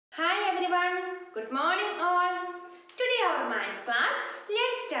everyone. Good morning all. Today our maths class,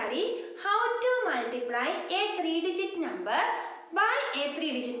 let's study how to multiply a 3-digit number by a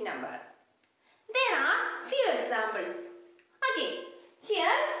 3-digit number. There are few examples. Okay,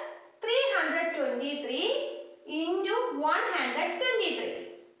 here 323 into 123.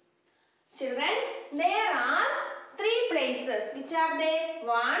 Children, there are 3 places. Which are they?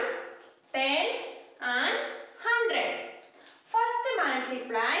 Ones, tens and 100. First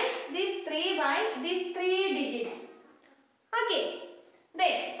multiply this 3 by these 3 digits. Okay.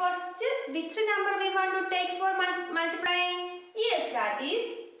 Then first which number we want to take for multiplying? Yes, that is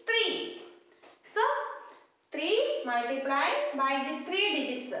 3. So 3 multiplied by these 3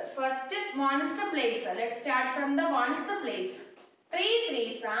 digits. First ones place. Let's start from the ones place. 3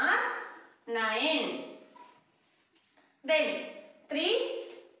 3s are 9. Then 3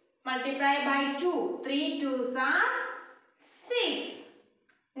 multiplied by 2. 3 2s are 6.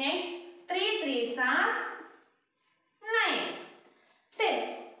 Next 3 3s are 9.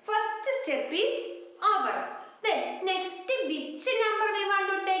 Then first step is over. Then next which number we want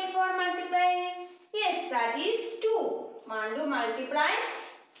to take for multiplying? Yes, that is 2. Want to multiply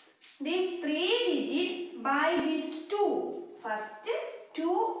these 3 digits by these 2. First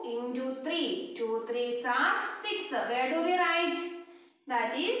 2 into 3. 2 3s are 6. Where do we write?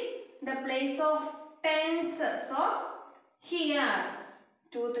 That is the place of tens. So here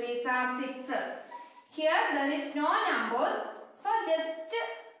 2 3s are 6. Here there is no numbers. So just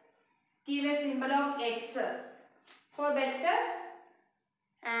give a symbol of X for better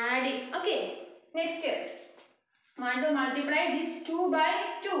adding. Okay. Next, want to multiply this 2 by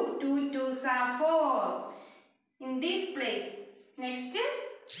 2. 2 2s are 4. In this place. Next,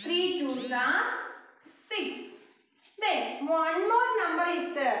 3 2s are 6. Then one more number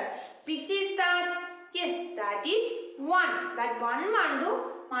is there. Which is that? Yes, that is 1. That 1 want to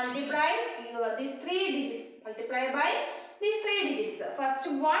multiply these 3 digits. Multiply by these 3 digits. First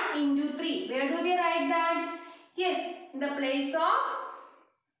 1 into 3. Where do we write that? Yes, in the place of,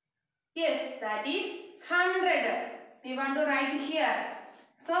 yes, that is 100. We want to write here.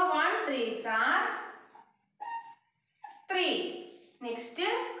 So 1 3s are 3. Next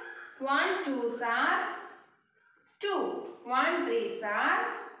 1 2s are 2. 1 3s are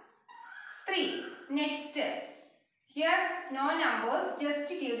 3. Next, here no numbers, just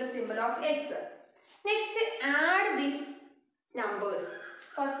give the symbol of X. Next, add these numbers.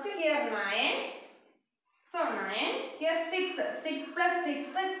 First here 9. So 9. Here 6. 6 plus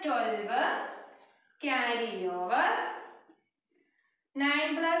 6, 12. Carry over.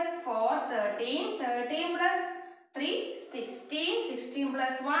 9 plus 4, 13. 13 plus 3, 16. 16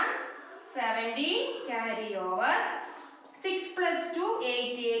 plus 1, 17. Carry over. 6 plus 2,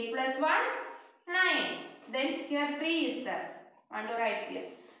 8. 8 plus 1, 9. Then here 3 is there. Want to write here.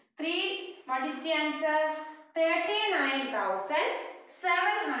 3, what is the answer?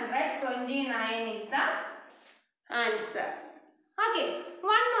 39,729 is the answer. Okay,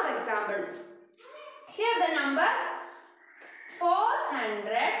 one more example. Here the number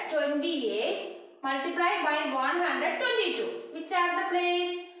 428 multiplied by 122. Which are the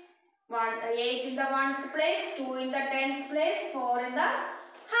place? 8 in the ones place, 2 in the tens place, 4 in the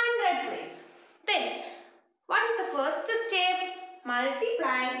 100 place. Then, what is the first step?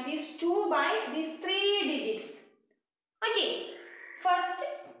 Multiplying these 2 by these 3 digits. Okay. First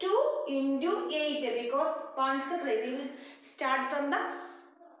 2 into 8 because ones place. We will start from the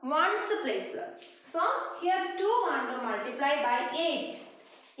ones place. So, here 2 want to multiply by 8.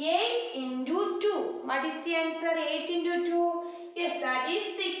 8 into 2. What is the answer? 8 into 2. Yes, that is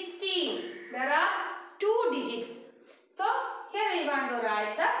 16. There are 2 digits. So, here we want to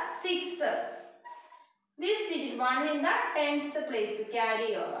write the 6. This digit 1 in the tens place,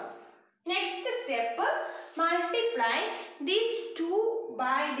 carry over. Next step, multiply this 2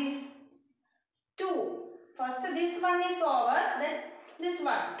 by this 2. First this one is over, then this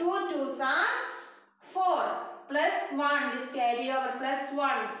one. 2 2s are 4. Plus 1, this carry over plus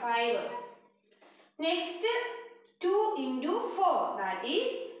 1, 5. Next 2 into 4, that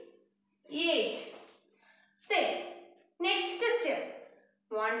is 8. Then next step.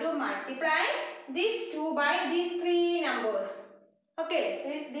 Want to multiply these 2 by these 3 numbers.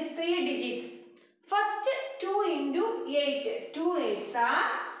 Okay, these 3 digits. First 2 into 8. 2 8s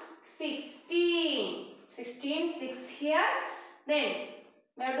are 16. 16, 6 here. Then,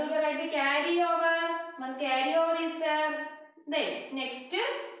 where do we write the carry over? One carry over is there. Then, next,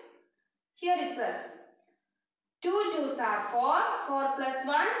 here it's 2 2s are 4. 4 plus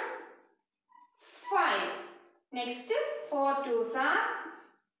 1, 5. Next, 4 2s are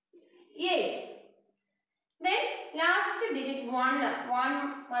 8. Then last digit 1.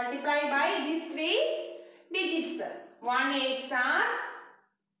 1 multiplied by these 3 digits. 1 8s are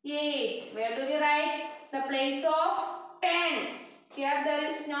 8. Where do we write? The place of 10. Here there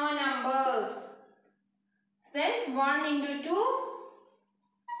is no numbers. Then 1 into 2,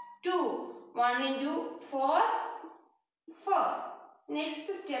 2. 1 into 4, 4. Next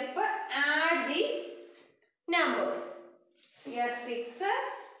step, add these numbers. Here 6.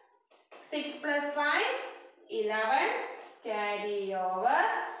 6 plus 5, 11. Carry over.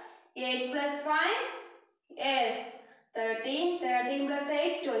 8 plus 5, yes. 13. 13 plus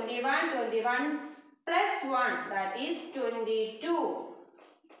 8, 21. 21 plus 1, that is 22.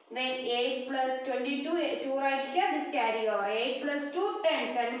 Then 8 plus 22, 2 right here, this carry over. 8 plus 2,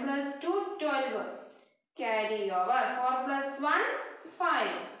 10. 10 plus 2, 12. Carry over. 4 plus 1, 5.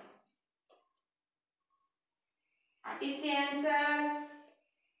 What is the answer?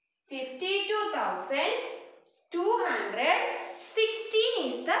 52,216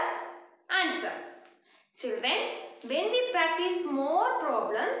 is the answer. Children, when we practice more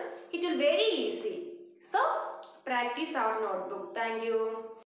problems, it will be very easy. So, practice our notebook. Thank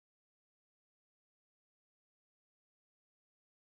you.